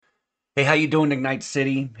Hey, how you doing, Ignite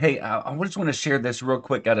City? Hey, I just want to share this real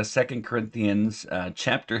quick out of Second Corinthians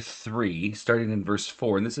chapter 3, starting in verse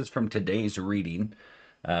 4. And this is from today's reading.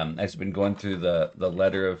 I've been going through the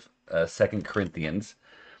letter of 2 Corinthians.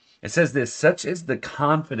 It says this, such is the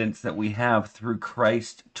confidence that we have through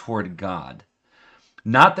Christ toward God.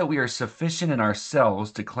 Not that we are sufficient in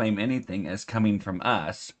ourselves to claim anything as coming from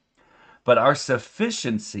us, but our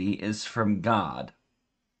sufficiency is from God,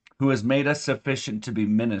 who has made us sufficient to be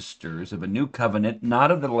ministers of a new covenant,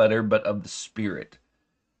 not of the letter, but of the Spirit.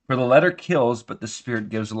 For the letter kills, but the Spirit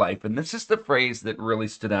gives life. And this is the phrase that really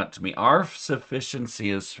stood out to me. Our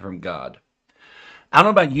sufficiency is from God. I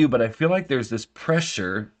don't know about you, but I feel like there's this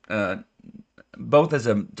pressure, both as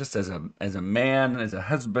a man, as a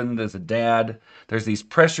husband, as a dad. There's these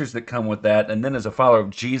pressures that come with that, and then as a follower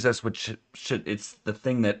of Jesus, which it's the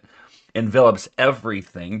thing that envelops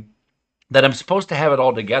everything, that I'm supposed to have it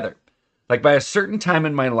all together. Like by a certain time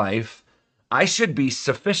in my life, I should be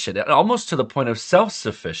sufficient, almost to the point of self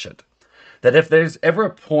sufficient. That if there's ever a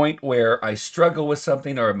point where I struggle with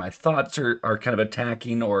something or my thoughts are kind of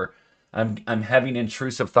attacking or I'm having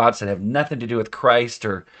intrusive thoughts that have nothing to do with Christ,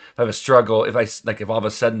 or if I have a struggle, if all of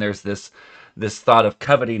a sudden there's this thought of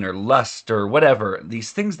coveting or lust or whatever,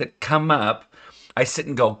 these things that come up, I sit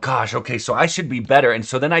and go, gosh, okay, so I should be better. And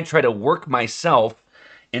so then I try to work myself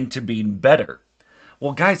into being better.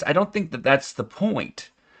 Well, guys, I don't think that that's the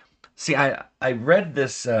point. See, I read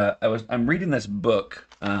this. I'm reading this book.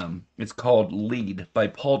 It's called Lead by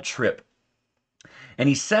Paul Tripp, and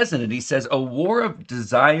he says in it, he says, a war of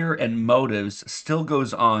desire and motives still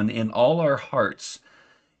goes on in all our hearts,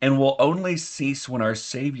 and will only cease when our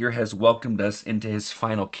Savior has welcomed us into His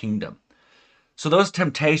final kingdom. So those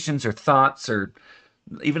temptations or thoughts or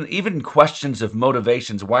even questions of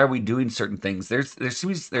motivations, why are we doing certain things? There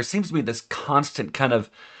seems to be this constant kind of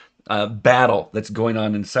battle that's going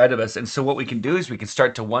on inside of us. And so what we can do is we can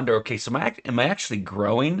start to wonder, okay, so am I actually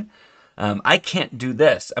growing? I can't do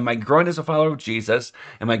this. Am I growing as a follower of Jesus?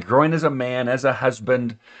 Am I growing as a man, as a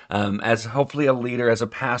husband, as hopefully a leader, as a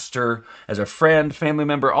pastor, as a friend, family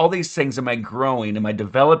member? All these things, am I growing? Am I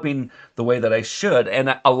developing the way that I should?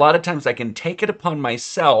 And a lot of times I can take it upon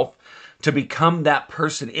myself to become that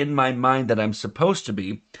person in my mind that I'm supposed to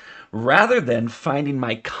be, rather than finding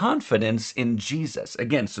my confidence in Jesus.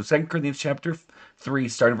 Again, so 2 Corinthians chapter 3,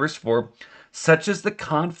 starting verse 4, such is the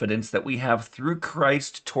confidence that we have through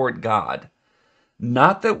Christ toward God.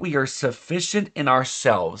 Not that we are sufficient in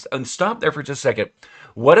ourselves. And stop there for just a second.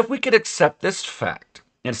 What if we could accept this fact?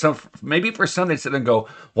 And so maybe for some they sit there and go,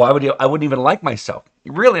 well, I wouldn't even like myself.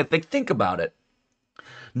 Really, if they think about it.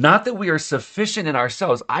 Not that we are sufficient in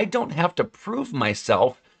ourselves. I don't have to prove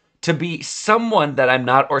myself to be someone that I'm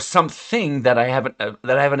not, or something that I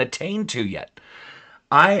haven't attained to yet.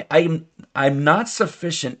 I'm not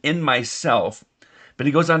sufficient in myself. But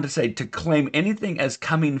he goes on to say, to claim anything as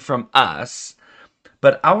coming from us,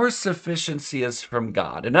 but our sufficiency is from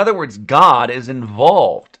God. In other words, God is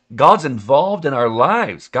involved. God's involved in our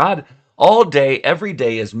lives. God all day, every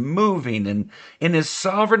day is moving, and in his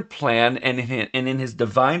sovereign plan and in his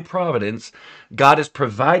divine providence, God is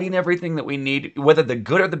providing everything that we need, whether the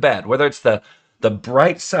good or the bad, whether it's the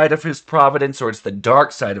bright side of his providence or it's the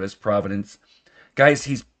dark side of his providence. Guys,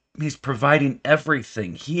 he's providing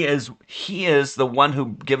everything. He is the one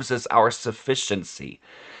who gives us our sufficiency.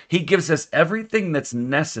 He gives us everything that's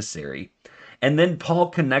necessary. And then Paul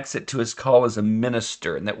connects it to his call as a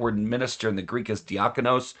minister. And that word minister in the Greek is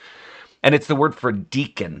diakonos. And it's the word for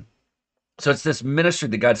deacon. So it's this ministry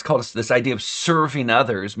that God's called us to, this idea of serving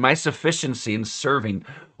others, my sufficiency in serving,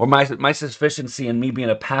 or my sufficiency in me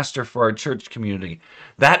being a pastor for our church community.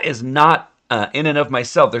 That is not in and of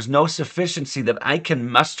myself. There's no sufficiency that I can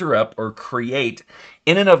muster up or create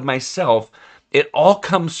in and of myself. It all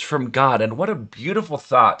comes from God. And what a beautiful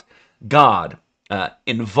thought. God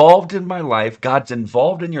involved in my life. God's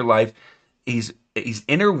involved in your life. He's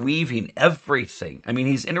interweaving everything. I mean,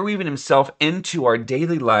 he's interweaving himself into our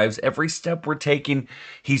daily lives. Every step we're taking,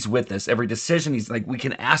 he's with us. Every decision, he's like, we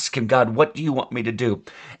can ask him, God, what do you want me to do?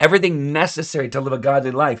 Everything necessary to live a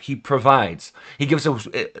godly life, he provides. He gives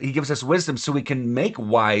us wisdom so we can make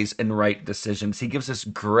wise and right decisions. He gives us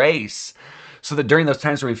grace so that during those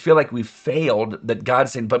times where we feel like we've failed, that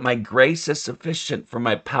God's saying, but my grace is sufficient, for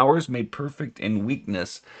my power is made perfect in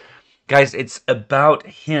weakness. Guys, it's about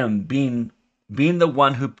him being the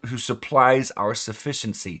one who supplies our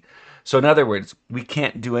sufficiency. So in other words, we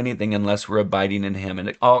can't do anything unless we're abiding in him. And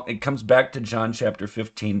it comes back to John chapter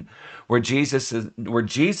 15, where Jesus is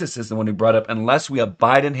the one who brought up, unless we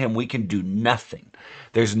abide in him, we can do nothing.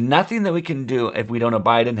 There's nothing that we can do if we don't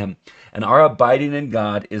abide in him. And our abiding in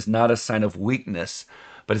God is not a sign of weakness,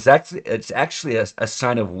 but it's actually a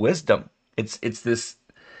sign of wisdom. It's this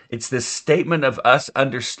statement of us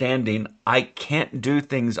understanding I can't do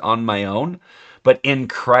things on my own, but in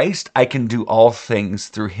Christ I can do all things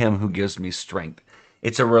through him who gives me strength.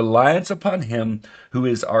 It's a reliance upon him who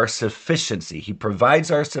is our sufficiency. He provides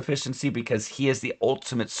our sufficiency because he is the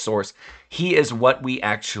ultimate source. He is what we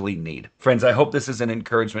actually need. Friends, I hope this is an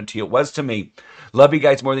encouragement to you. It was to me. Love you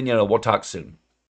guys more than you know. We'll talk soon.